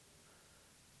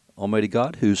Almighty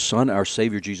God, whose Son, our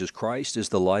Savior Jesus Christ, is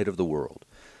the light of the world,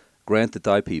 grant that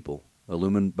thy people,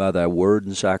 illumined by thy word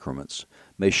and sacraments,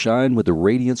 may shine with the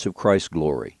radiance of Christ's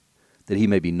glory, that he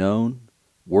may be known,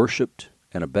 worshipped,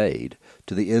 and obeyed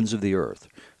to the ends of the earth,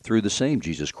 through the same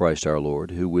Jesus Christ our Lord,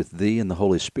 who with thee and the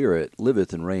Holy Spirit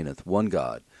liveth and reigneth, one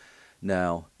God,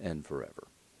 now and forever.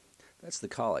 That's the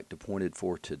collect appointed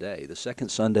for today, the second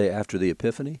Sunday after the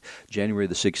Epiphany, January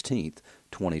the 16th,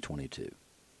 2022.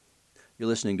 You're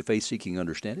listening to Faith Seeking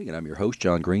Understanding, and I'm your host,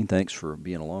 John Green. Thanks for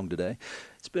being along today.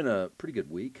 It's been a pretty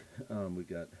good week. We've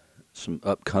got some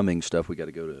upcoming stuff. We got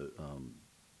to go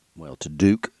to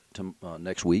Duke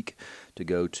next week to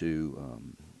go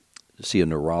to see a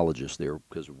neurologist there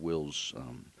because of Will's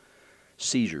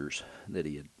seizures that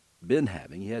he had been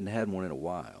having. He hadn't had one in a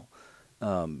while,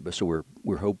 but so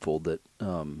we're hopeful that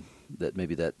that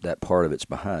maybe that part of it's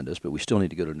behind us, but we still need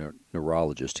to go to a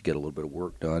neurologist to get a little bit of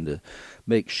work done to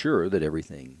make sure that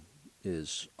everything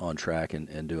is on track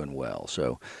and doing well.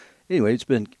 So anyway, it's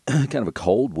been kind of a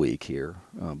cold week here,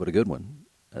 but a good one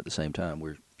at the same time.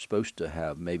 We're supposed to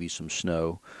have maybe some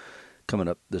snow coming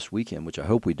up this weekend, which I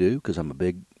hope we do because I'm a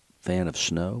big fan of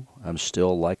snow. I'm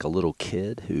still like a little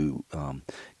kid who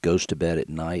goes to bed at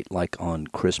night like on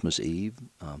Christmas Eve,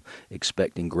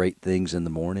 expecting great things in the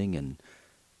morning, and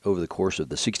over the course of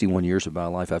the 61 years of my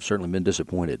life, I've certainly been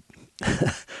disappointed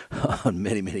on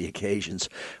many, many occasions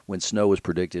when snow was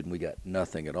predicted and we got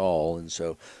nothing at all. And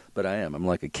so, but I'm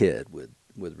like a kid with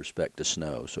respect to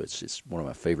snow. So it's one of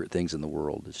my favorite things in the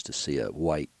world is to see a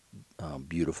white,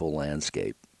 beautiful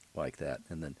landscape like that.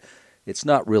 And then it's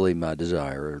not really my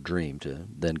desire or dream to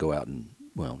then go out and,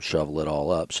 shovel it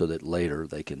all up so that later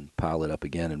they can pile it up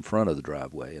again in front of the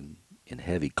driveway and in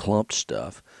heavy clumped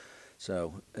stuff.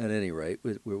 So, at any rate,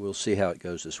 we'll see how it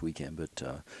goes this weekend.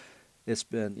 But it's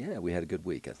been, we had a good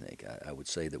week, I think. I would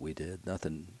say that we did.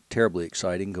 Nothing terribly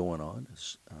exciting going on.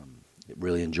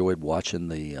 Really enjoyed watching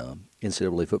the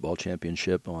NCAA football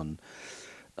championship on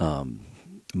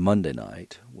Monday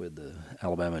night with the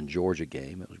Alabama and Georgia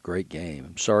game. It was a great game.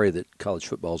 I'm sorry that college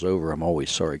football's over. I'm always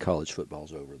sorry college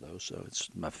football's over, though, so it's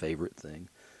my favorite thing.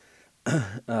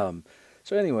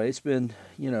 So anyway, it's been,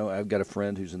 I've got a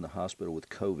friend who's in the hospital with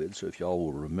COVID, so if y'all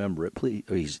will remember it, please,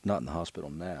 he's not in the hospital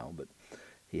now, but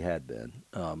he had been,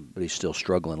 but he's still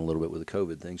struggling a little bit with the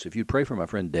COVID thing. So if you'd pray for my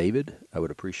friend David, I would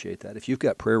appreciate that. If you've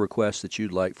got prayer requests that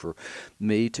you'd like for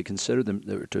me to consider them,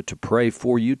 to pray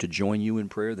for you, to join you in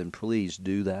prayer, then please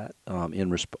do that on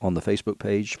the Facebook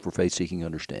page for Faith Seeking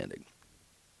Understanding.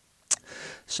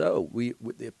 So,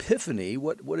 with the Epiphany,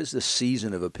 what is the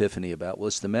season of Epiphany about? Well,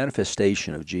 it's the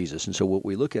manifestation of Jesus. And so what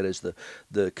we look at is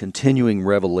the continuing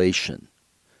revelation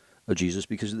of Jesus,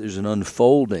 because there's an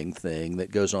unfolding thing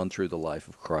that goes on through the life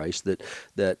of Christ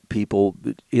that people,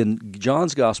 in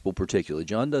John's gospel particularly,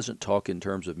 John doesn't talk in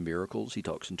terms of miracles, he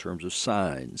talks in terms of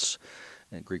signs.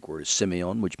 And the Greek word is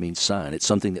semeion, which means sign. It's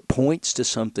something that points to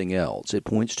something else. It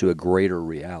points to a greater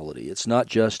reality. It's not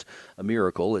just a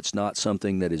miracle. It's not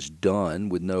something that is done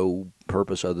with no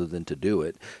purpose other than to do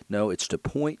it. No, it's to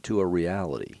point to a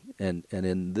reality. And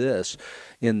in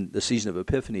the season of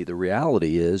Epiphany, the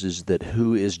reality is that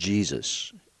who is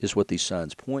Jesus is what these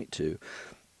signs point to.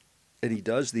 And he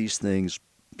does these things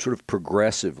sort of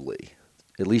progressively,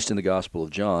 at least in the Gospel of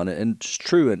John. And it's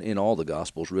true in all the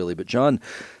Gospels, really. But John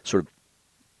sort of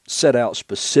set out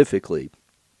specifically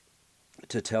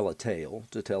to tell a tale,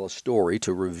 to tell a story,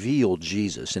 to reveal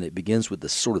Jesus. And it begins with the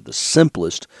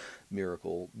simplest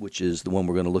miracle, which is the one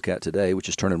we're going to look at today, which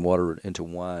is turning water into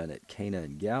wine at Cana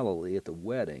in Galilee at the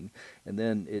wedding. And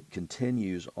then it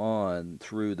continues on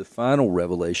through the final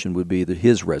revelation would be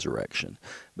his resurrection.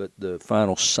 But the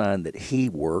final sign that he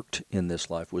worked in this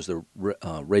life was the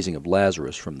raising of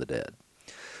Lazarus from the dead.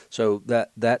 So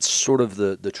that's sort of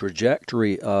the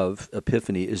trajectory of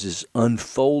Epiphany is this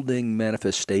unfolding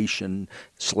manifestation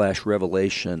 /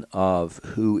 revelation of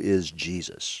who is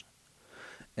Jesus.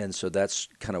 And so that's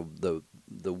kind of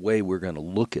the way we're going to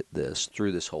look at this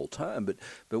through this whole time. But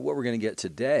what we're going to get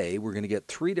today, we're going to get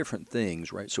three different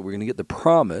things, right? So we're going to get the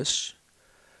promise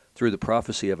through the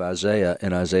prophecy of Isaiah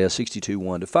in Isaiah 62,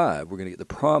 1-5. We're going to get the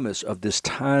promise of this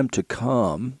time to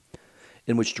come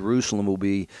in which Jerusalem will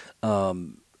be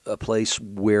a place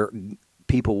where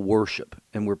people worship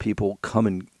and where people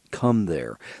come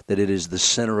there, that it is the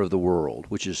center of the world,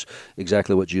 which is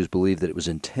exactly what Jews believe that it was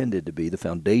intended to be, the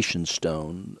foundation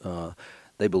stone.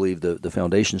 They believe the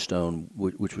foundation stone,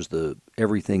 which was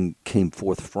everything came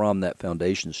forth from that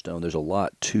foundation stone. There's a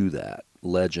lot to that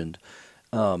legend,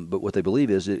 but what they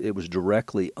believe is it was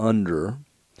directly under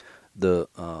the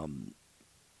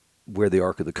where the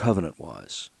Ark of the Covenant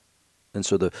was. And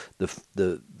so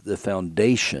the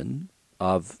foundation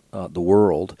of the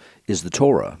world is the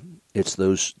Torah. It's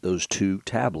those two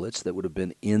tablets that would have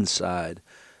been inside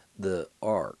the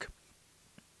ark.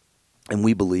 And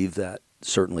we believe that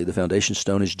certainly the foundation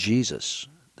stone is Jesus,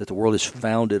 that the world is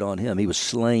founded on him. He was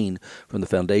slain from the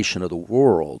foundation of the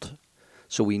world.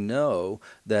 So we know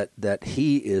that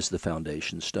he is the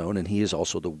foundation stone, and he is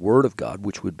also the Word of God,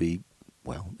 which would be,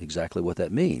 well, exactly what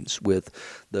that means, with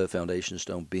the foundation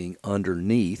stone being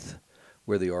underneath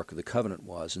where the Ark of the Covenant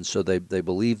was. And so they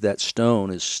believe that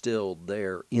stone is still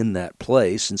there in that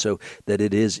place, and so that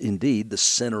it is indeed the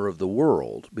center of the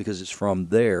world, because it's from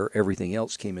there everything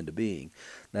else came into being.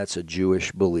 That's a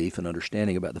Jewish belief and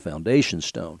understanding about the foundation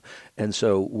stone. And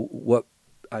so what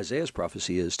Isaiah's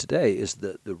prophecy is today is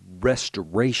the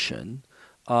restoration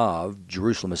of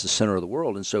Jerusalem as the center of the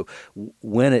world. And so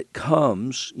when it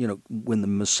comes, when the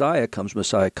Messiah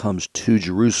comes to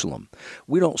Jerusalem.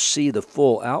 We don't see the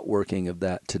full outworking of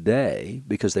that today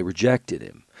because they rejected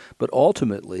him. But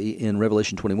ultimately, in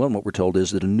Revelation 21, what we're told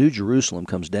is that a new Jerusalem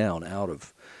comes down out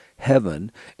of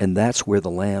heaven, and that's where the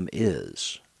Lamb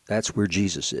is. That's where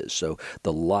Jesus is. So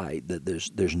the light, that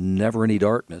there's never any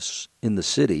darkness in the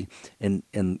city,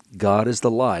 and God is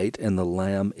the light, and the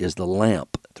Lamb is the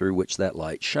lamp through which that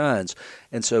light shines.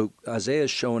 And so Isaiah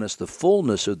is showing us the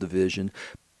fullness of the vision,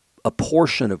 a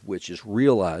portion of which is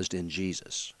realized in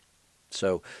Jesus.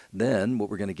 So then what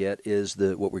we're going to get is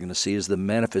what we're going to see is the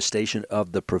manifestation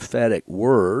of the prophetic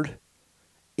word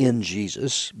in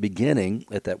Jesus, beginning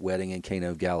at that wedding in Cana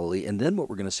of Galilee. And then what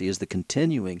we're going to see is the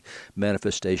continuing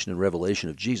manifestation and revelation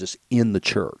of Jesus in the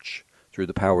church through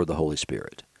the power of the Holy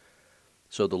Spirit.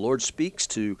 So the Lord speaks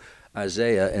to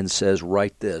Isaiah and says,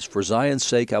 "Write this, for Zion's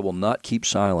sake I will not keep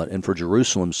silent, and for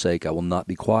Jerusalem's sake I will not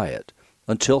be quiet,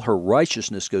 until her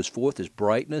righteousness goes forth as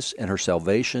brightness and her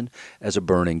salvation as a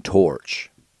burning torch."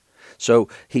 So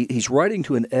he's writing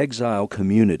to an exile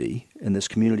community, and this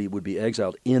community would be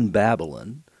exiled in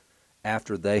Babylon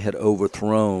after they had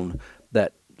overthrown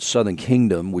that southern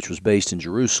kingdom, which was based in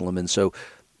Jerusalem. And so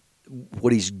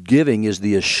what he's giving is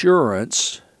the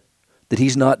assurance that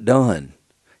he's not done.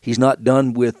 He's not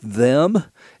done with them,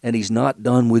 and he's not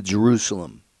done with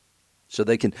Jerusalem. So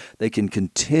they can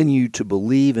continue to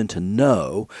believe and to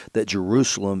know that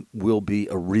Jerusalem will be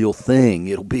a real thing.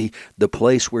 It'll be the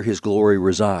place where his glory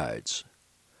resides.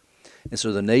 And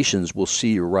so the nations will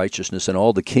see your righteousness, and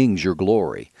all the kings your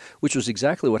glory, which was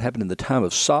exactly what happened in the time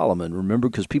of Solomon. Remember,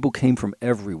 because people came from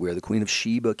everywhere. The Queen of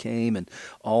Sheba came, and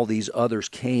all these others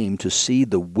came to see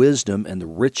the wisdom and the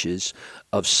riches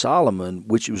of Solomon,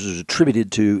 which was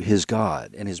attributed to his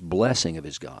God and his blessing of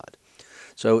his God.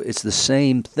 So it's the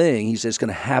same thing. He says it's going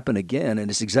to happen again, and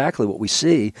it's exactly what we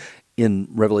see in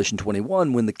Revelation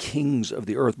 21 when the kings of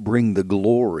the earth bring the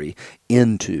glory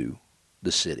into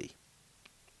the city.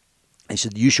 He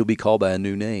said, "You shall be called by a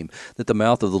new name that the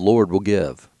mouth of the Lord will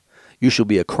give. You shall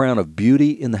be a crown of beauty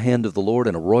in the hand of the Lord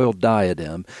and a royal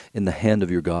diadem in the hand of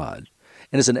your God."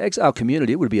 And as an exile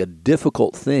community, it would be a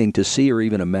difficult thing to see or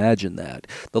even imagine that.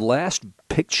 The last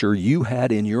picture you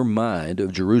had in your mind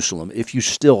of Jerusalem, if you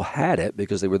still had it,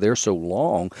 because they were there so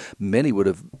long, many would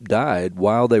have died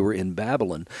while they were in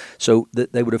Babylon. So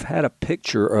that they would have had a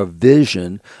picture or a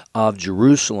vision of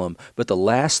Jerusalem, but the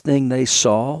last thing they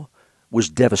saw was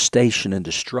devastation and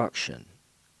destruction.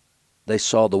 They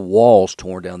saw the walls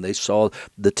torn down. They saw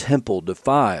the temple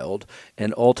defiled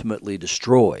and ultimately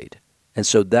destroyed. And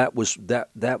so that was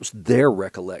their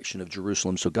recollection of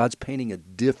Jerusalem. So God's painting a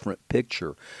different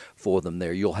picture for them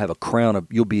there. You'll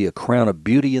be a crown of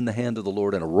beauty in the hand of the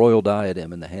Lord and a royal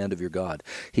diadem in the hand of your God.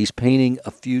 He's painting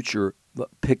a picture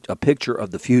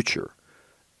of the future,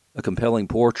 a compelling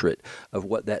portrait of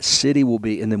what that city will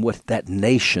be and then what that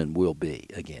nation will be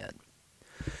again.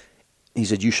 He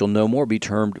said, "You shall no more be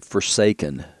termed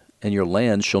forsaken, and your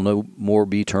land shall no more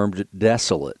be termed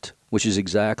desolate," which is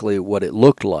exactly what it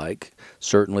looked like,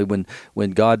 certainly,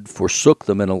 when God forsook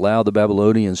them and allowed the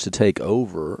Babylonians to take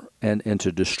over and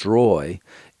to destroy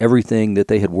everything that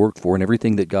they had worked for and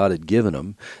everything that God had given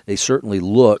them. They certainly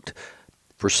looked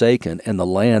forsaken, and the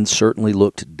land certainly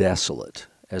looked desolate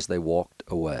as they walked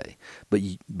away.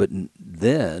 But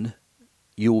then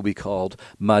you will be called,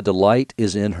 "My delight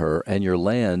is in her, and your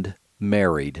land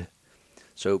married."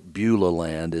 So Beulah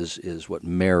land is what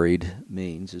married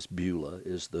means. Beulah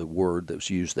is the word that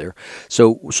was used there.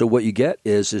 So what you get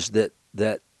is that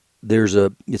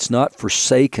it's not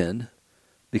forsaken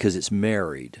because it's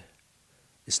married.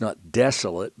 It's not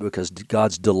desolate because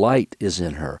God's delight is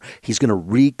in her. He's going to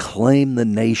reclaim the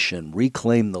nation,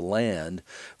 reclaim the land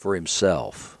for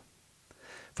himself.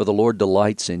 For the Lord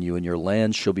delights in you, and your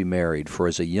land shall be married. For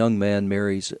as a young man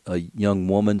marries a young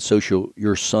woman, so shall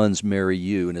your sons marry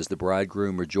you. And as the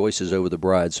bridegroom rejoices over the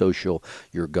bride, so shall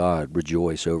your God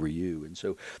rejoice over you. And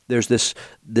so there's this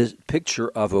picture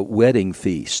of a wedding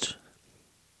feast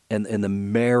and the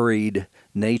married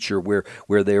nature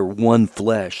where they're one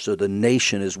flesh. So the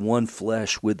nation is one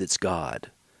flesh with its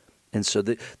God. And so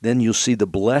then you'll see the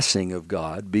blessing of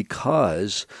God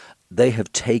because they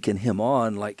have taken him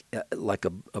on like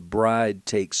a bride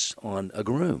takes on a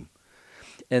groom.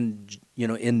 And,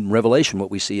 in Revelation what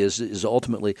we see is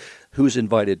ultimately who's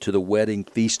invited to the wedding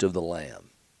feast of the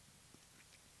Lamb.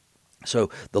 So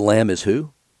the Lamb is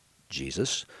who?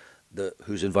 Jesus.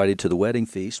 Who's invited to the wedding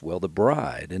feast? Well, the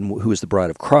bride. And who is the bride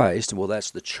of Christ? Well,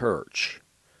 that's the church.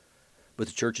 But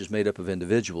the church is made up of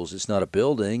individuals. It's not a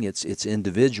building. It's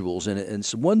individuals. And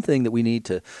so one thing that we need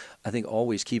to, I think,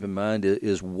 always keep in mind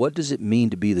is what does it mean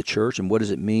to be the church, and what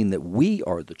does it mean that we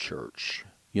are the church,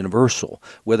 universal,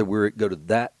 whether we go to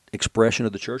that expression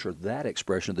of the church or that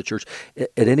expression of the church.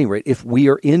 At any rate, if we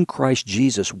are in Christ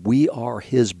Jesus, we are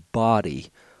his body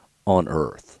on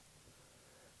earth.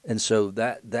 And so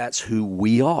that's who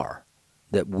we are.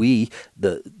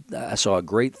 I saw a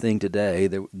great thing today.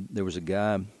 There was a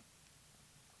guy,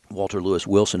 Walter Lewis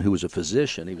Wilson, who was a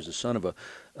physician. He was the son of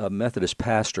a Methodist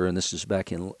pastor, and this is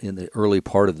back in the early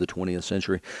part of the 20th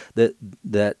century,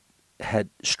 that had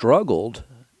struggled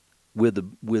with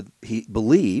he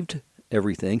believed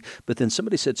everything, but then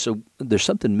somebody said, so there's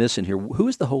something missing here. Who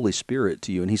is the Holy Spirit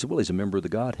to you? And he said, well, he's a member of the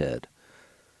Godhead.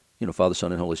 Father,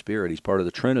 Son, and Holy Spirit. He's part of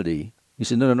the Trinity. He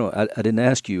said, no, I didn't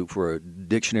ask you for a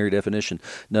dictionary definition.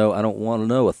 No, I don't want to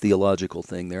know a theological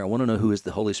thing there. I want to know who is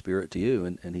the Holy Spirit to you.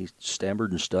 And he stammered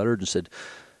and stuttered and said,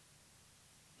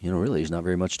 really, he's not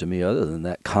very much to me other than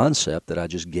that concept that I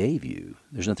just gave you.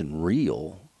 There's nothing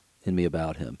real in me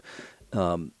about him,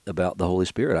 about the Holy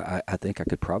Spirit. I think I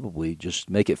could probably just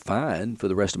make it fine for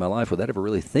the rest of my life without ever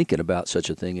really thinking about such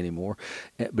a thing anymore.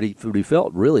 But he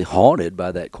felt really haunted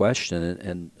by that question,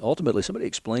 and ultimately somebody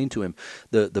explained to him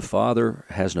the Father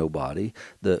has no body,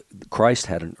 the Christ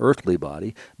had an earthly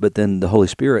body, but then the Holy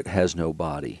Spirit has no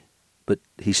body. But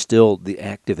he's still the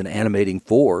active and animating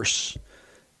force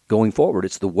going forward.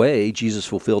 It's the way Jesus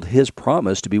fulfilled his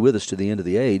promise to be with us to the end of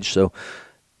the age, so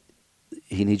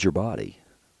he needs your body.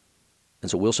 And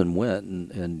so Wilson went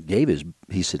and gave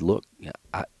he said, look,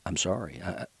 I'm sorry.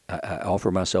 I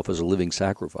offer myself as a living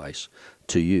sacrifice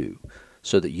to you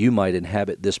so that you might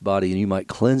inhabit this body and you might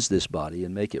cleanse this body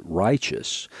and make it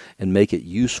righteous and make it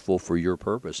useful for your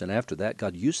purpose. And after that,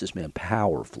 God used this man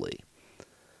powerfully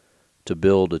to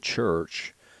build a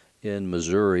church in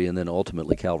Missouri and then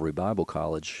ultimately Calvary Bible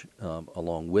College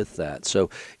along with that. So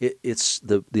it's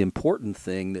the important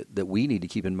thing that we need to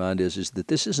keep in mind is that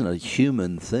this isn't a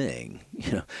human thing.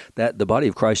 That the body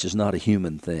of Christ is not a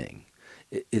human thing.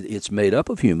 It's made up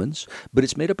of humans, but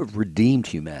it's made up of redeemed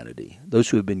humanity, those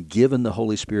who have been given the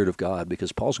Holy Spirit of God,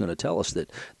 because Paul's going to tell us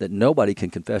that nobody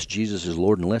can confess Jesus as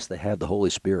Lord unless they have the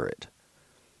Holy Spirit.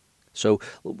 So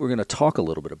we're going to talk a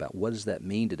little bit about what does that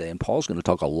mean today, and Paul's going to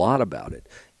talk a lot about it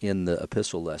in the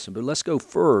epistle lesson. But let's go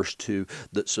first to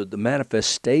the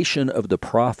manifestation of the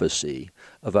prophecy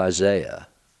of Isaiah,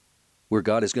 where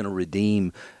God is going to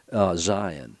redeem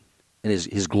Zion, and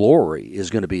his glory is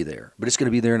going to be there. But it's going to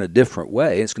be there in a different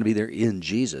way. It's going to be there in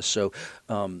Jesus. So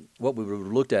what we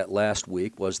looked at last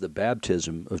week was the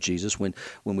baptism of Jesus, when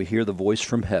we hear the voice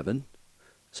from heaven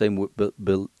saying,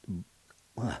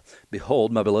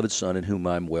 behold, my beloved Son, in whom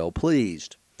I'm well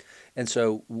pleased. And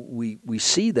so we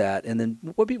see that, and then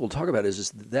what people talk about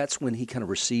is that's when he kind of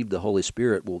received the Holy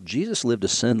Spirit. Well, Jesus lived a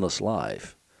sinless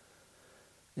life.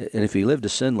 And if he lived a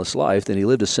sinless life, then he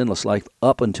lived a sinless life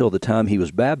up until the time he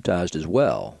was baptized as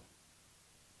well.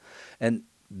 And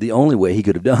the only way he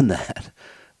could have done that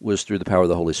was through the power of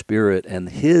the Holy Spirit and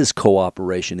his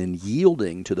cooperation in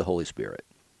yielding to the Holy Spirit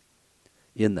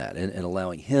in that and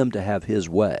allowing him to have his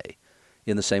way.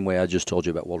 In the same way I just told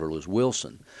you about Walter Lewis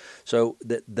Wilson. So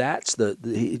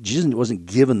Jesus wasn't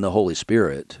given the Holy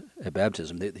Spirit at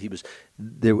baptism.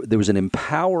 There was an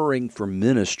empowering for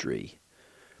ministry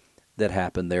that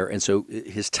happened there. And so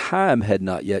his time had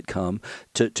not yet come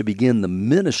to begin the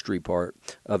ministry part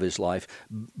of his life,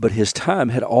 but his time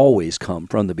had always come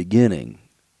from the beginning,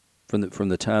 from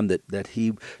the time that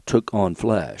he took on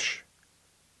flesh.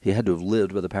 He had to have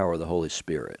lived by the power of the Holy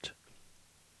Spirit.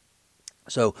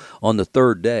 So on the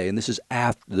third day, and this is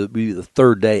the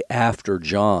third day after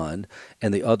John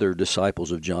and the other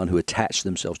disciples of John who attached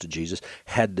themselves to Jesus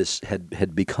had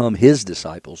become his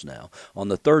disciples now. On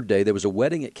the third day, there was a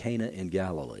wedding at Cana in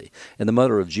Galilee, and the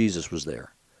mother of Jesus was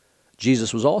there.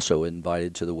 Jesus was also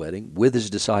invited to the wedding with his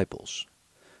disciples.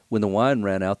 When the wine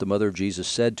ran out, the mother of Jesus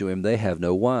said to him, "They have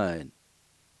no wine."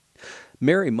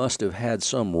 Mary must have had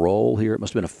some role here. It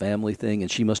must have been a family thing,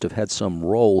 and she must have had some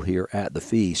role here at the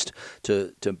feast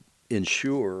to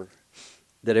ensure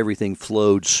that everything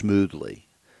flowed smoothly.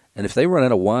 And if they run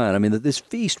out of wine, I mean, this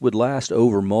feast would last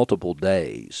over multiple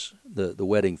days. The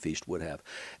wedding feast would have.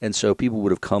 And so people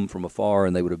would have come from afar,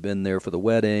 and they would have been there for the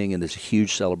wedding, and this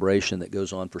huge celebration that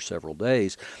goes on for several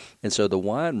days. And so the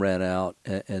wine ran out,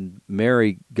 and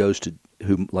Mary goes to,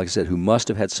 who, like I said, who must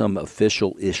have had some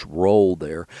official-ish role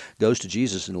there, goes to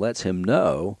Jesus and lets him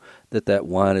know that that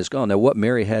wine is gone. Now, what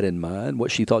Mary had in mind, what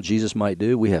she thought Jesus might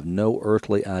do, we have no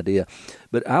earthly idea.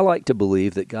 But I like to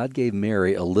believe that God gave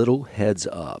Mary a little heads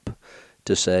up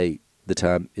to say, the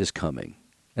time is coming.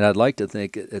 And I'd like to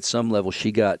think at some level she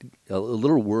got a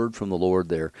little word from the Lord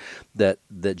there that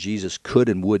Jesus could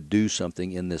and would do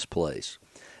something in this place.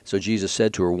 So Jesus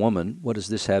said to her, "Woman, what does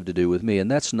this have to do with me?"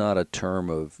 And that's not a term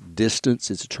of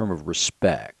distance, it's a term of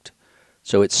respect.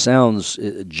 So it sounds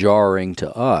jarring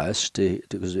to us,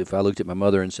 because if I looked at my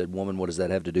mother and said, "Woman, what does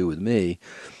that have to do with me?"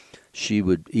 she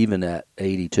would, even at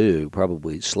 82,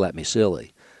 probably slap me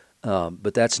silly.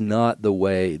 But that's not the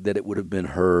way that it would have been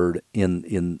heard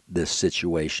in this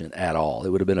situation at all. It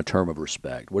would have been a term of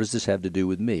respect. What does this have to do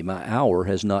with me? My hour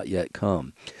has not yet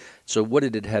come. So what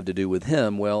did it have to do with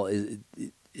him? Well,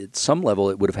 at some level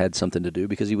it would have had something to do,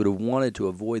 because he would have wanted to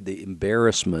avoid the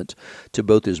embarrassment to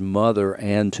both his mother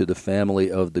and to the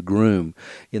family of the groom.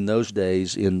 In those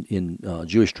days, in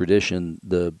Jewish tradition,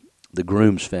 the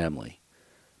groom's family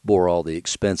bore all the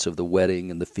expense of the wedding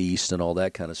and the feast and all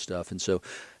that kind of stuff. And so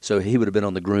he would have been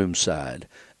on the groom's side.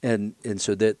 And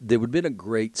so that there would have been a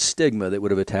great stigma that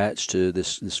would have attached to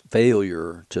this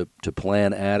failure to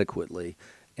plan adequately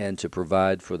and to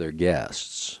provide for their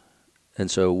guests. And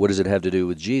so what does it have to do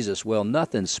with Jesus? Well,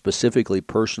 nothing specifically,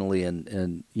 personally,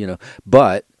 and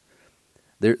but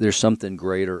there's something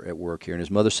greater at work here. And his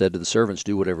mother said to the servants,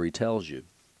 "Do whatever he tells you."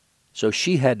 So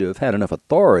she had to have had enough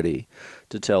authority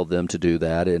to tell them to do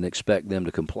that and expect them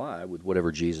to comply with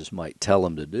whatever Jesus might tell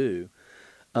them to do.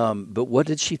 But what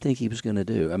did she think he was going to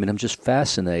do? I mean, I'm just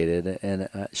fascinated. And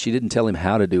she didn't tell him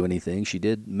how to do anything. She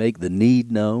did make the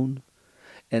need known.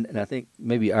 And I think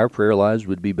maybe our prayer lives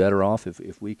would be better off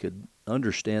if we could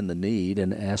understand the need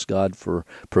and ask God for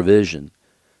provision.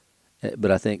 But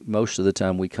I think most of the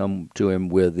time we come to him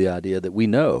with the idea that we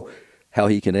know how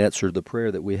he can answer the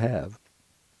prayer that we have.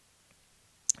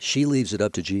 She leaves it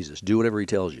up to Jesus. Do whatever he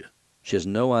tells you. She has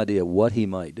no idea what he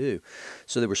might do.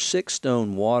 So there were 6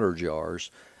 stone water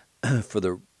jars for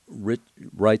the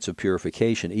rites of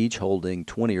purification, each holding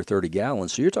 20 or 30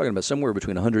 gallons. So you're talking about somewhere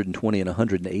between 120 and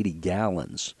 180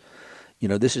 gallons.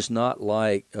 This is not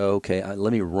like, okay,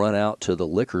 let me run out to the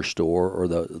liquor store or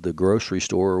the grocery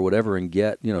store or whatever and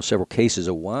get, several cases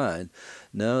of wine.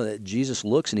 No, Jesus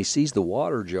looks and he sees the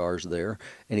water jars there,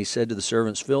 and he said to the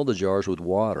servants, "Fill the jars with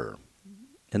water."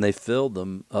 And they filled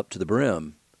them up to the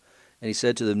brim. And he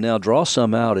said to them, "Now draw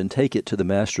some out and take it to the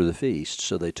master of the feast."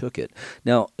 So they took it.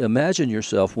 Now imagine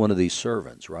yourself one of these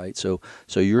servants, right? So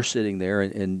you're sitting there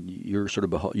and you're sort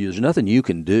of, there's nothing you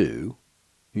can do.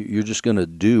 You're just going to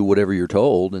do whatever you're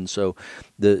told. And so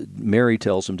Mary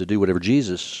tells him to do whatever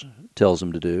Jesus tells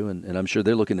him to do. And I'm sure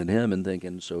they're looking at him and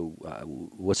thinking, so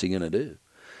what's he going to do?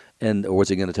 Or what's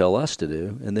he going to tell us to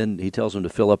do? And then he tells them to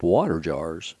fill up water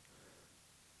jars.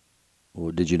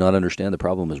 Well, did you not understand the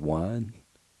problem is wine?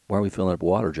 Why are we filling up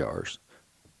water jars?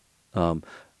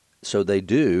 So they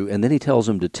do, and then he tells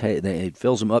them he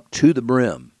fills them up to the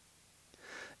brim.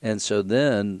 And so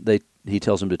then he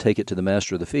tells them to take it to the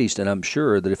master of the feast. And I'm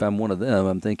sure that if I'm one of them,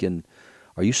 I'm thinking,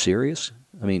 are you serious?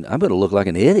 I mean, I'm going to look like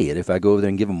an idiot if I go over there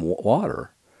and give them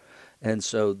water. And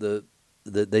so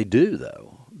they do,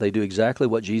 though. They do exactly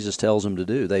what Jesus tells them to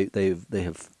do. They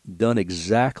have done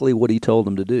exactly what he told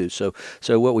them to do. So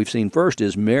what we've seen first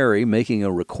is Mary making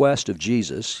a request of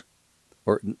Jesus,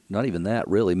 or not even that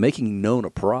really, making known a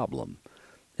problem,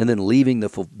 and then leaving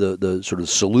the sort of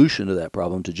solution to that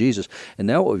problem to Jesus. And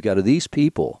now what we've got are these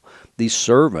people, these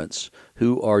servants,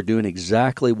 who are doing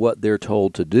exactly what they're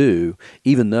told to do,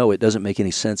 even though it doesn't make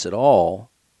any sense at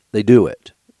all. They do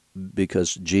it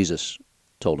because Jesus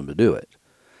told them to do it.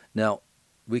 Now,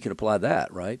 we can apply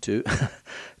that, right,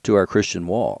 to our Christian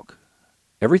walk.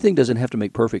 Everything doesn't have to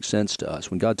make perfect sense to us.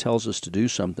 When God tells us to do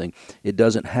something, it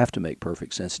doesn't have to make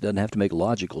perfect sense. It doesn't have to make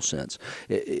logical sense.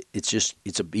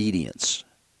 It's obedience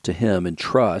to him and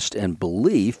trust and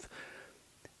belief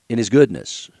in his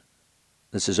goodness.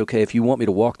 That says, okay, if you want me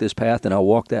to walk this path, then I'll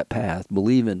walk that path,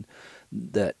 believing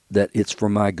that it's for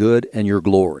my good and your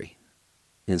glory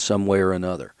in some way or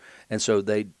another. And so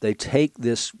they take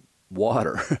this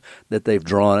water that they've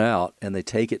drawn out, and they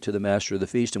take it to the master of the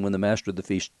feast. And when the master of the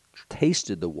feast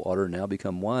tasted the water, now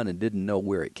become wine, and didn't know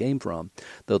where it came from,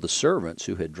 though the servants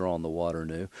who had drawn the water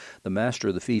knew, the master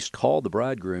of the feast called the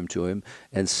bridegroom to him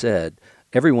and said,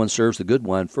 everyone serves the good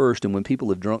wine first, and when people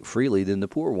have drunk freely, then the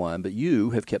poor wine, but you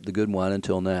have kept the good wine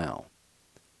until now.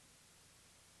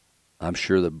 I'm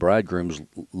sure the bridegroom's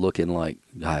looking like,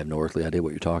 I have no earthly idea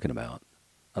what you're talking about.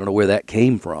 I don't know where that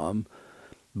came from,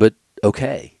 but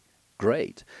okay,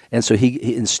 great. And so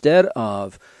he instead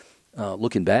of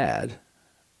looking bad,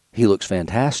 he looks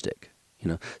fantastic.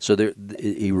 So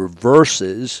he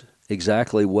reverses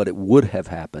exactly what it would have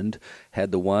happened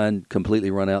had the wine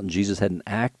completely run out and Jesus hadn't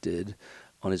acted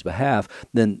on his behalf.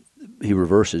 Then he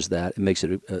reverses that and makes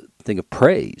it a thing of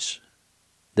praise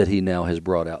that he now has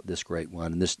brought out this great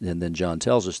wine. And then John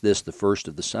tells us this, the first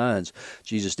of the signs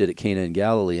Jesus did at Cana in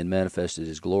Galilee and manifested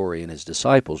his glory, and his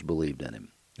disciples believed in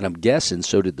him. And I'm guessing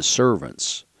so did the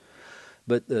servants.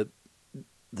 But the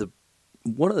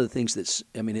one of the things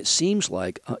it seems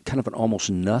like kind of an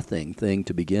almost nothing thing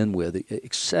to begin with,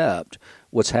 except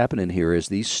what's happening here is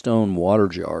these stone water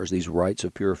jars, these rites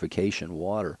of purification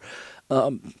water,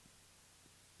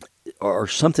 or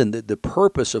something that the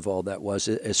purpose of all that was,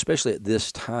 especially at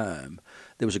this time,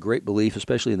 there was a great belief,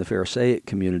 especially in the Pharisaic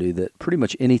community, that pretty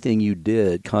much anything you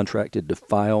did contracted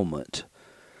defilement,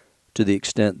 to the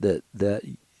extent that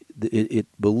it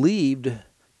believed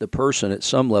the person at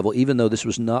some level, even though this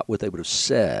was not what they would have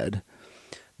said,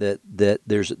 that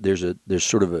there's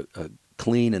sort of a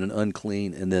clean and an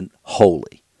unclean and then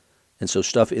holy. And so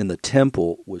stuff in the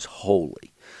temple was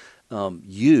holy.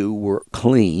 You were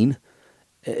clean,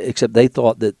 except they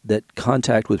thought that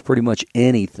contact with pretty much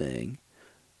anything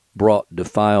brought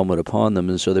defilement upon them,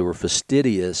 and so they were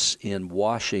fastidious in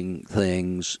washing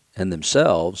things and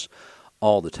themselves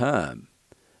all the time.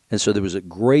 And so there was a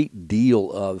great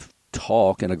deal of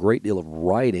talk and a great deal of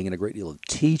writing and a great deal of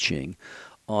teaching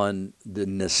on the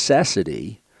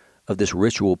necessity of this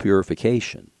ritual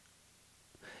purification.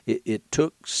 It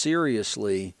took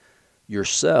seriously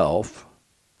yourself,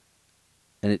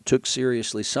 and it took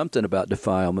seriously something about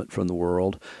defilement from the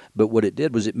world, but what it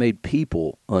did was it made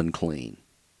people unclean.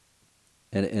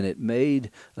 And it made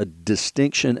a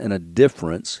distinction and a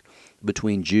difference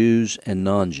between Jews and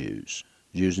non-Jews,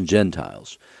 Jews and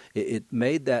Gentiles. It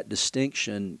made that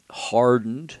distinction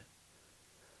hardened,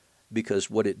 because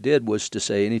what it did was to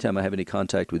say, anytime I have any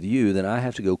contact with you, then I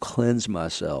have to go cleanse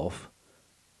myself,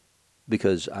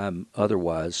 because I'm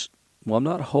otherwise, I'm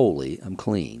not holy, I'm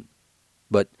clean.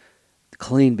 But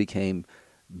clean became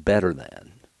better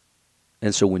than.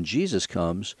 And so when Jesus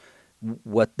comes,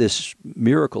 what this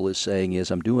miracle is saying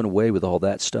is, I'm doing away with all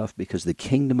that stuff because the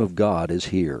kingdom of God is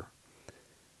here.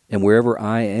 And wherever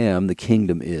I am, the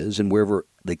kingdom is, and wherever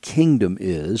the kingdom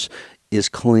is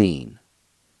clean.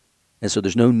 And so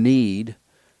there's no need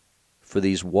for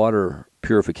these water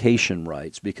purification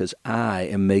rites, because I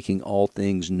am making all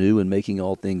things new and making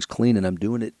all things clean, and I'm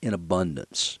doing it in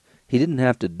abundance. He didn't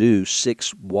have to do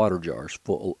 6 water jars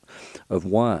full of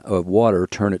water,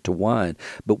 turn it to wine.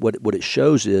 But what it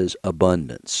shows is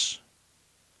abundance.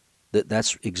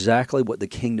 That's exactly what the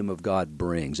kingdom of God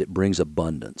brings. It brings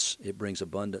abundance. It brings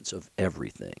abundance of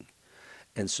everything.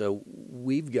 And so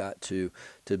we've got to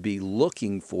be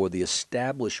looking for the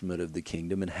establishment of the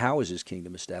kingdom, and how is his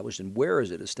kingdom established, and where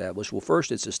is it established? Well,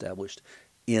 first it's established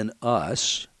in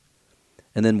us,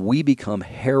 and then we become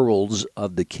heralds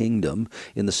of the kingdom.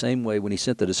 In the same way, when he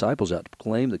sent the disciples out to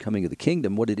proclaim the coming of the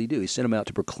kingdom, what did he do? He sent them out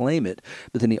to proclaim it,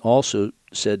 but then he also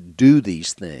said, do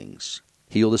these things.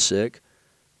 Heal the sick,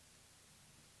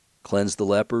 cleanse the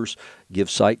lepers, give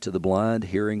sight to the blind,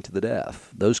 hearing to the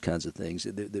deaf, those kinds of things.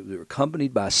 They're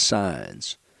accompanied by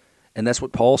signs. And that's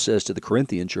what Paul says to the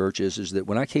Corinthian church is that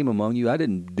when I came among you,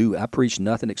 I preached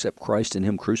nothing except Christ and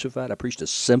him crucified. I preached a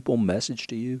simple message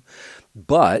to you,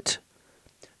 but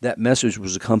that message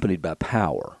was accompanied by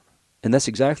power. And that's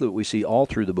exactly what we see all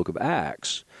through the book of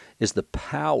Acts, is the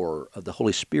power of the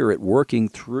Holy Spirit working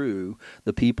through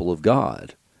the people of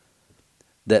God.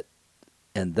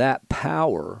 And that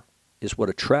power is what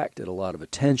attracted a lot of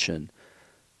attention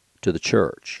to the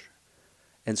church.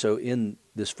 And so in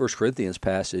this 1 Corinthians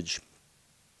passage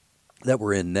that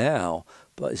we're in now,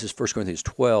 this is 1 Corinthians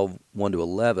 12, 1 to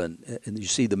 11, and you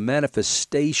see the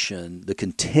manifestation, the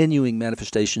continuing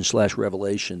manifestation /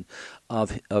 revelation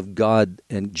of God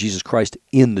and Jesus Christ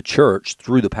in the church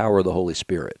through the power of the Holy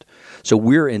Spirit. So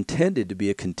we're intended to be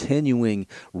a continuing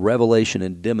revelation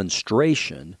and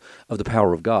demonstration of the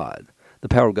power of God. The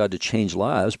power of God to change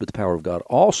lives, but the power of God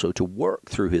also to work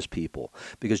through his people.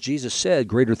 Because Jesus said,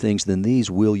 greater things than these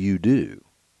will you do.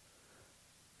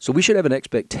 So we should have an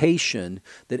expectation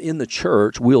that in the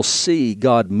church we'll see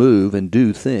God move and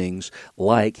do things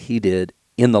like he did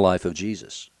in the life of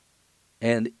Jesus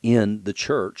and in the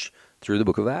church through the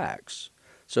book of Acts.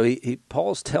 So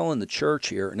Paul's telling the church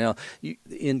here. Now,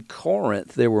 in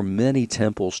Corinth, there were many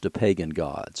temples to pagan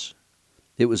gods.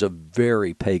 It was a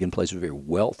very pagan place, a very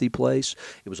wealthy place.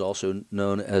 It was also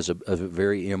known as a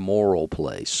very immoral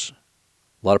place.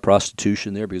 A lot of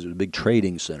prostitution there because it was a big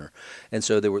trading center. And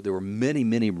so there were many,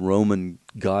 many Roman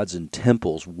gods and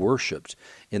temples worshipped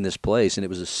in this place, and it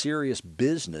was a serious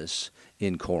business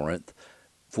in Corinth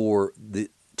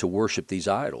to worship these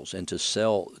idols and to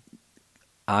sell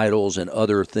idols and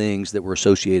other things that were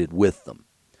associated with them.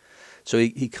 So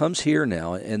he comes here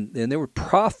now, and there were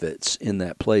prophets in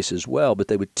that place as well, but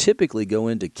they would typically go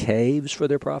into caves for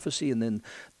their prophecy, and then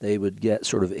they would get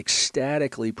sort of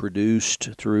ecstatically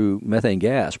produced through methane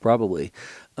gas, probably,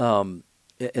 and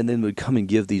then would come and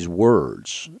give these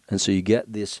words. And so you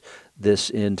get this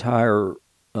entire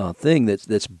thing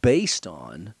that's based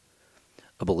on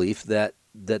a belief that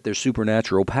there's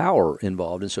supernatural power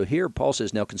involved. And so here Paul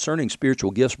says, now concerning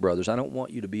spiritual gifts, brothers, I don't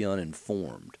want you to be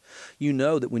uninformed. You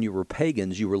know that when you were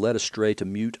pagans, you were led astray to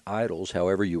mute idols,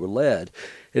 however you were led.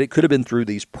 And it could have been through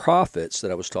these prophets that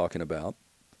I was talking about,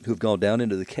 who've gone down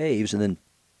into the caves and then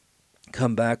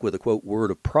come back with a, quote,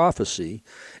 word of prophecy.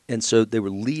 And so they were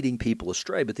leading people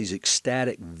astray. But these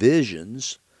ecstatic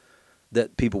visions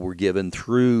that people were given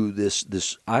through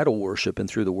this idol worship and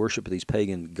through the worship of these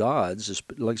pagan gods,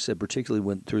 like I said, particularly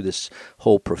went through this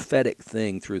whole prophetic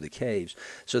thing through the caves.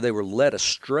 So they were led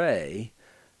astray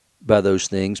by those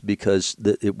things because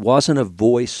it wasn't a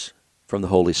voice from the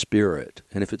Holy Spirit.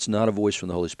 And if it's not a voice from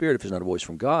the Holy Spirit, if it's not a voice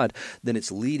from God, then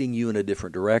it's leading you in a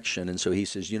different direction. And so he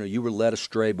says, you were led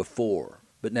astray before,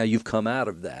 but now you've come out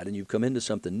of that and you've come into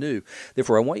something new.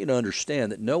 Therefore, I want you to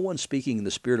understand that no one speaking in the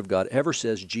Spirit of God ever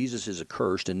says Jesus is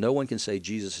accursed, and no one can say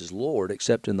Jesus is Lord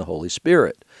except in the Holy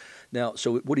Spirit. Now,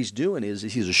 so what he's doing is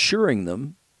he's assuring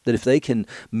them that if they can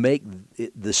make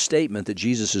the statement that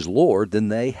Jesus is Lord, then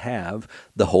they have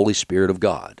the Holy Spirit of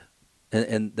God.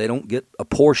 And they don't get a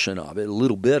portion of it, a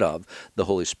little bit of the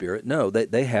Holy Spirit. No,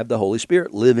 they have the Holy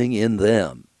Spirit living in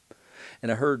them.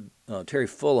 And I heard Terry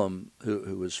Fulham,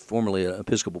 who was formerly an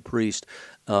Episcopal priest,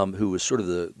 who was sort of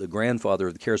the grandfather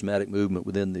of the charismatic movement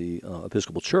within the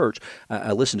Episcopal Church.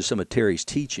 I listened to some of Terry's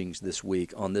teachings this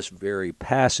week on this very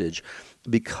passage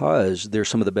because they're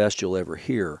some of the best you'll ever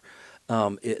hear.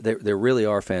 They really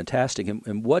are fantastic.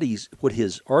 And what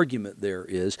his argument there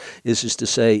is to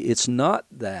say it's not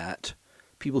that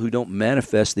people who don't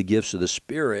manifest the gifts of the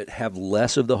Spirit have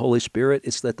less of the Holy Spirit.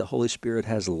 It's that the Holy Spirit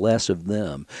has less of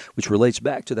them, which relates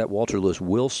back to that Walter Lewis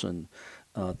Wilson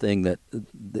thing, that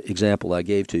the example I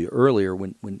gave to you earlier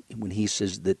when he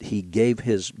says that he gave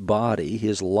his body,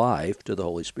 his life, to the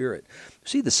Holy Spirit.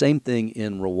 See the same thing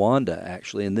in Rwanda,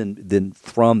 actually, and then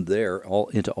from there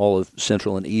into all of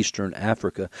Central and Eastern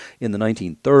Africa in the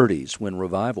 1930s when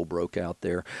revival broke out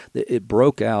there. It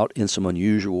broke out in some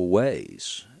unusual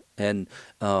ways. And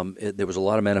there was a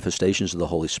lot of manifestations of the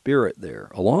Holy Spirit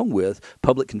there, along with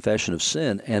public confession of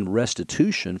sin and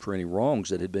restitution for any wrongs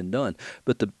that had been done.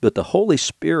 But the Holy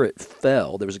Spirit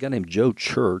fell. There was a guy named Joe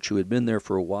Church who had been there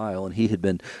for a while, and he had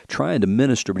been trying to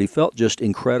minister, but he felt just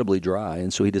incredibly dry.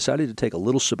 And so he decided to take a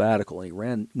little sabbatical, and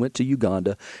he went to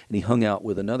Uganda, and he hung out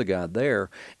with another guy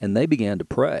there, and they began to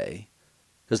pray.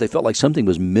 Because they felt like something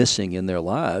was missing in their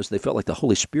lives. They felt like the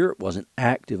Holy Spirit wasn't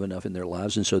active enough in their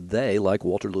lives. And so they, like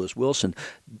Walter Lewis Wilson,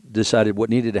 decided what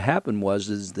needed to happen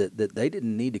is that they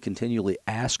didn't need to continually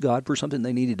ask God for something.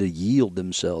 They needed to yield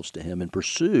themselves to Him and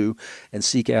pursue and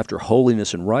seek after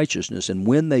holiness and righteousness. And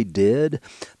when they did,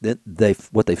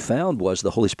 what they found was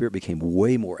the Holy Spirit became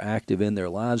way more active in their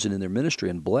lives and in their ministry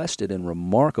and blessed it in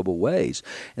remarkable ways.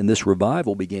 And this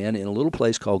revival began in a little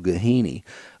place called Gahini,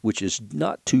 which is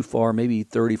not too far, maybe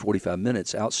 30, 45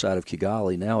 minutes outside of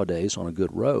Kigali nowadays on a good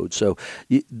road. So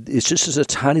it's just as a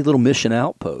tiny little mission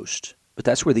outpost. But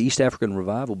that's where the East African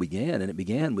revival began, and it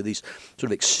began with these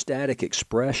sort of ecstatic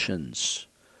expressions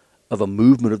of a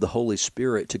movement of the Holy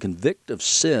Spirit to convict of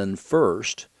sin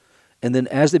first. And then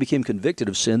as they became convicted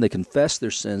of sin, they confessed their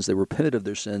sins, they repented of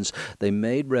their sins, they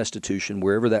made restitution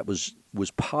wherever that was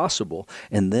possible,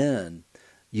 and then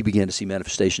you began to see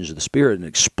manifestations of the Spirit, an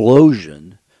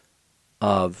explosion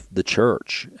of the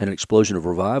church, an explosion of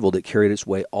revival that carried its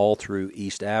way all through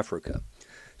East Africa.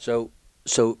 So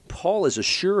Paul is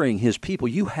assuring his people,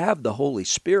 you have the Holy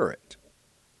Spirit.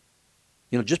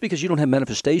 Just because you don't have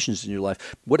manifestations in your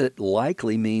life, what it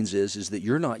likely means is that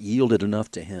you're not yielded enough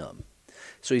to Him.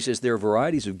 So he says there are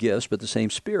varieties of gifts, but the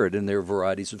same Spirit, and there are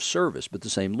varieties of service, but the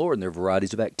same Lord, and there are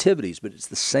varieties of activities, but it's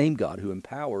the same God who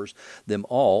empowers them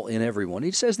all in everyone.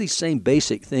 He says these same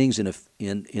basic things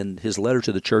in his letter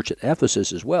to the church at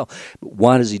Ephesus as well. But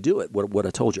why does he do it? What I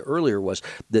told you earlier was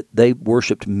that they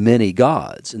worshipped many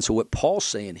gods. And so what Paul's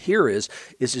saying here is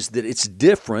that it's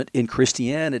different in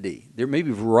Christianity. There may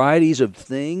be varieties of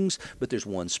things, but there's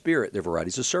one Spirit. There are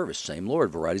varieties of service, same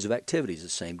Lord, varieties of activities, the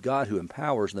same God who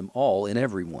empowers them all in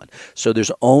everyone. So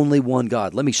there's only one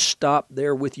God. Let me stop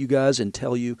there with you guys and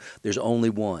tell you there's only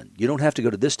one. You don't have to go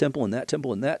to this temple and that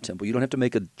temple and that temple. You don't have to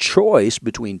make a choice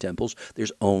between temples.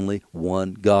 There's only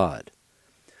one God.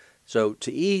 So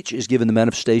to each is given the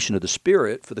manifestation of the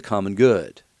Spirit for the common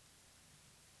good.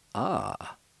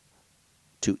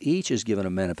 To each is given a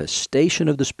manifestation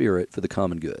of the Spirit for the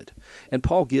common good. And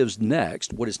Paul gives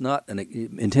next what is not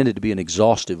intended to be an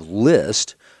exhaustive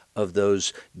list of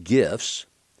those gifts.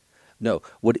 No,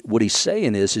 what he's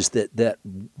saying is that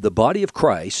the body of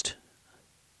Christ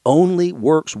only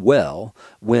works well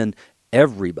when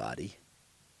everybody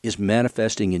is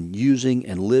manifesting and using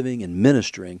and living and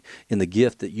ministering in the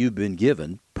gift that you've been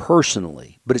given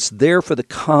personally. But it's there for the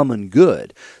common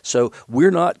good. So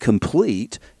we're not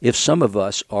complete if some of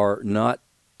us are not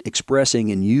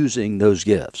expressing and using those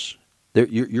gifts.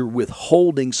 You're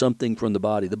withholding something from the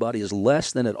body. The body is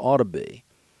less than it ought to be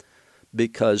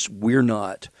because we're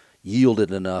not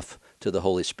yielded enough to the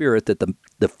Holy Spirit that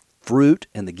the fruit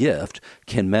and the gift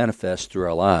can manifest through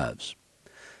our lives.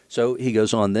 So he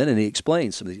goes on then and he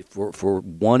explains, for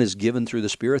one is given through the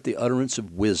Spirit the utterance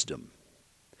of wisdom.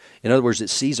 In other words, it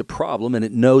sees a problem and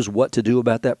it knows what to do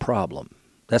about that problem.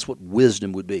 That's what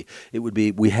wisdom would be. It would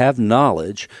be we have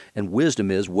knowledge, and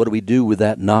wisdom is what do we do with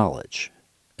that knowledge?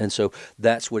 And so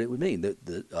that's what it would mean,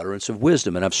 the utterance of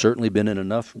wisdom. And I've certainly been in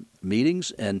enough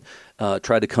meetings and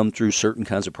tried to come through certain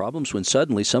kinds of problems when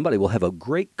suddenly somebody will have a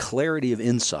great clarity of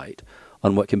insight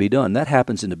on what can be done. That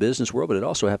happens in the business world, but it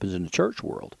also happens in the church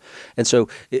world. And so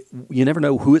you never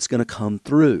know who it's going to come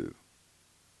through.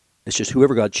 It's just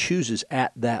whoever God chooses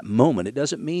at that moment. It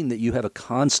doesn't mean that you have a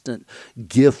constant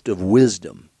gift of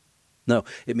wisdom. No,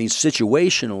 it means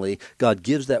situationally, God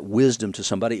gives that wisdom to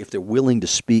somebody if they're willing to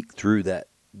speak through that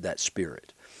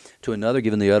Spirit. To another,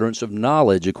 given the utterance of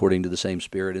knowledge according to the same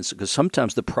Spirit. And because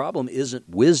sometimes the problem isn't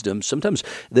wisdom. Sometimes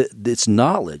it's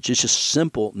knowledge. It's just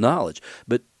simple knowledge.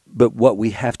 But what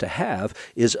we have to have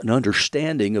is an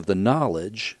understanding of the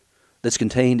knowledge that's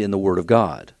contained in the Word of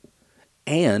God.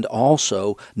 And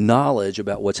also knowledge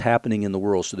about what's happening in the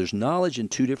world. So there's knowledge in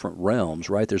two different realms,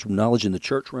 right? There's knowledge in the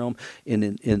church realm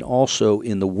and also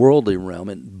in the worldly realm.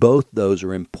 And both those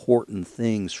are important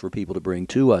things for people to bring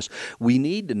to us. We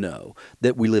need to know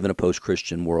that we live in a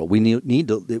post-Christian world. We need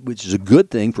to, which is a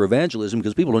good thing for evangelism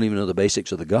because people don't even know the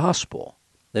basics of the gospel.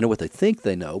 They know what they think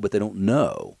they know, but they don't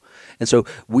know. And so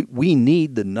we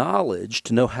need the knowledge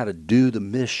to know how to do the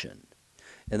mission.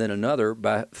 And then another,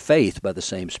 by faith by the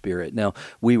same Spirit. Now,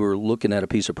 we were looking at a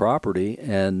piece of property,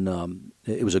 and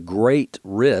it was a great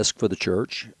risk for the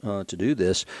church to do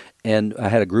this. And I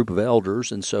had a group of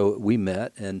elders, and so we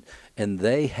met, and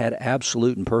they had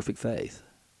absolute and perfect faith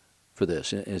for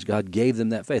this, as God gave them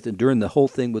that faith. And during the whole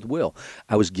thing with Will,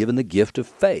 I was given the gift of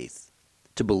faith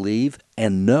to believe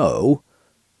and know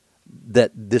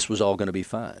that this was all going to be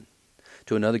fine.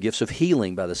 To another, gifts of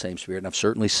healing by the same Spirit. And I've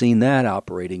certainly seen that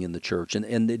operating in the church.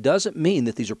 And it doesn't mean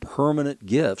that these are permanent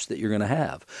gifts that you're going to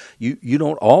have. You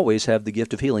don't always have the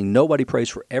gift of healing. Nobody prays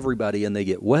for everybody and they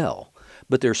get well.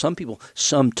 But there are some people,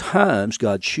 sometimes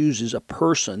God chooses a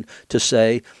person to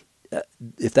say,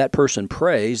 if that person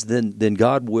prays, then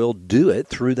God will do it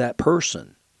through that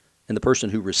person. And the person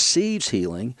who receives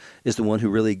healing is the one who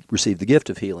really received the gift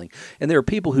of healing. And there are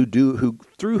people who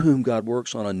through whom God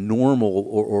works on a normal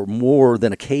or more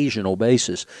than occasional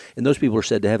basis. And those people are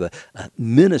said to have a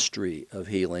ministry of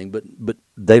healing, but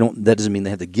they don't. That doesn't mean they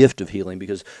have the gift of healing,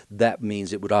 because that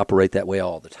means it would operate that way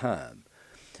all the time.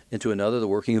 And to another, the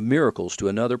working of miracles. To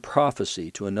another,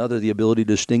 prophecy. To another, the ability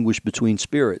to distinguish between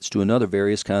spirits. To another,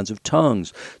 various kinds of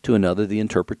tongues. To another, the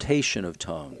interpretation of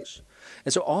tongues.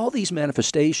 And so all these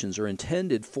manifestations are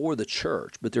intended for the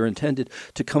church, but they're intended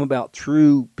to come about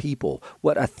through people.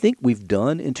 What I think we've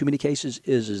done in too many cases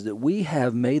is that we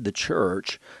have made the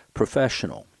church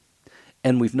professional.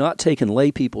 And we've not taken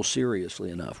lay people seriously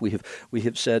enough. We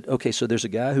have said, okay, so there's a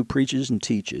guy who preaches and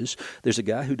teaches. There's a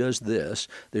guy who does this.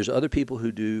 There's other people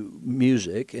who do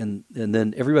music, and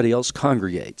then everybody else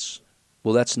congregates.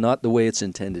 Well, that's not the way it's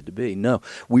intended to be. No,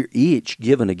 we're each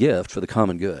given a gift for the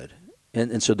common good.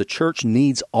 And so the church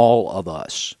needs all of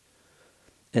us.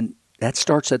 And that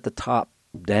starts at the top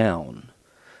down,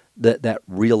 that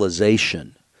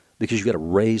realization because you've got to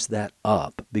raise that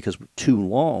up, because too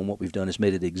long what we've done is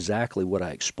made it exactly what I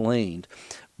explained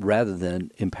rather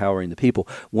than empowering the people.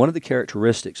 One of the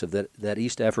characteristics of that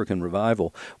East African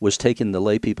revival was taking the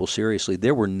lay people seriously.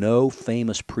 There were no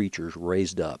famous preachers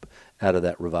raised up out of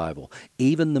that revival.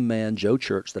 Even the man, Joe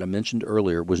Church, that I mentioned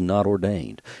earlier, was not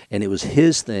ordained. And it was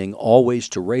his thing always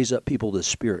to raise up people the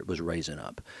Spirit was raising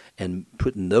up, and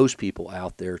putting those people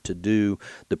out there to do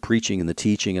the preaching and the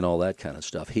teaching and all that kind of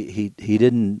stuff. He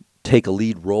didn't take a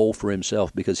lead role for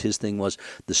himself, because his thing was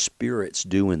the Spirit's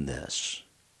doing this.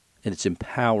 And it's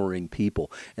empowering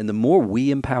people. And the more we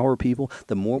empower people,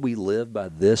 the more we live by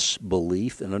this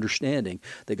belief and understanding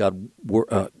that God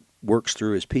works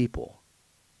through His people,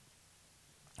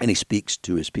 and He speaks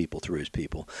to His people through His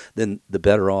people, then the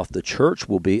better off the church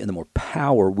will be and the more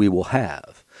power we will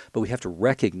have. But we have to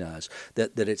recognize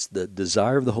that it's the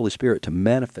desire of the Holy Spirit to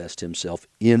manifest Himself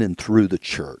in and through the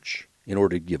church in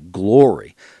order to give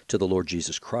glory to the Lord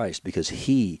Jesus Christ, because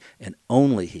He and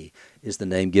only He is the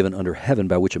name given under heaven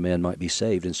by which a man might be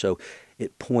saved. And so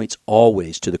it points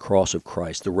always to the cross of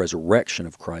Christ, the resurrection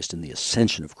of Christ, and the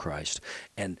ascension of Christ.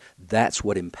 And that's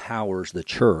what empowers the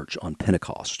church on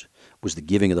Pentecost, was the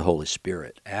giving of the Holy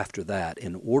Spirit. After that,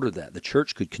 in order that the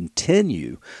church could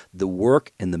continue the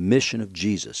work and the mission of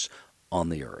Jesus on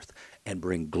the earth and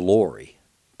bring glory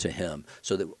to Him,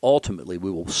 so that ultimately we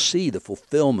will see the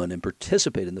fulfillment and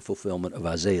participate in the fulfillment of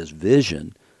Isaiah's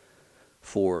vision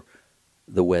for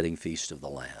the wedding feast of the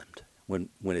Lamb. When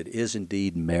it is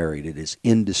indeed married, it is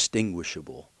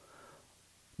indistinguishable,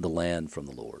 the land from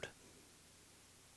the Lord.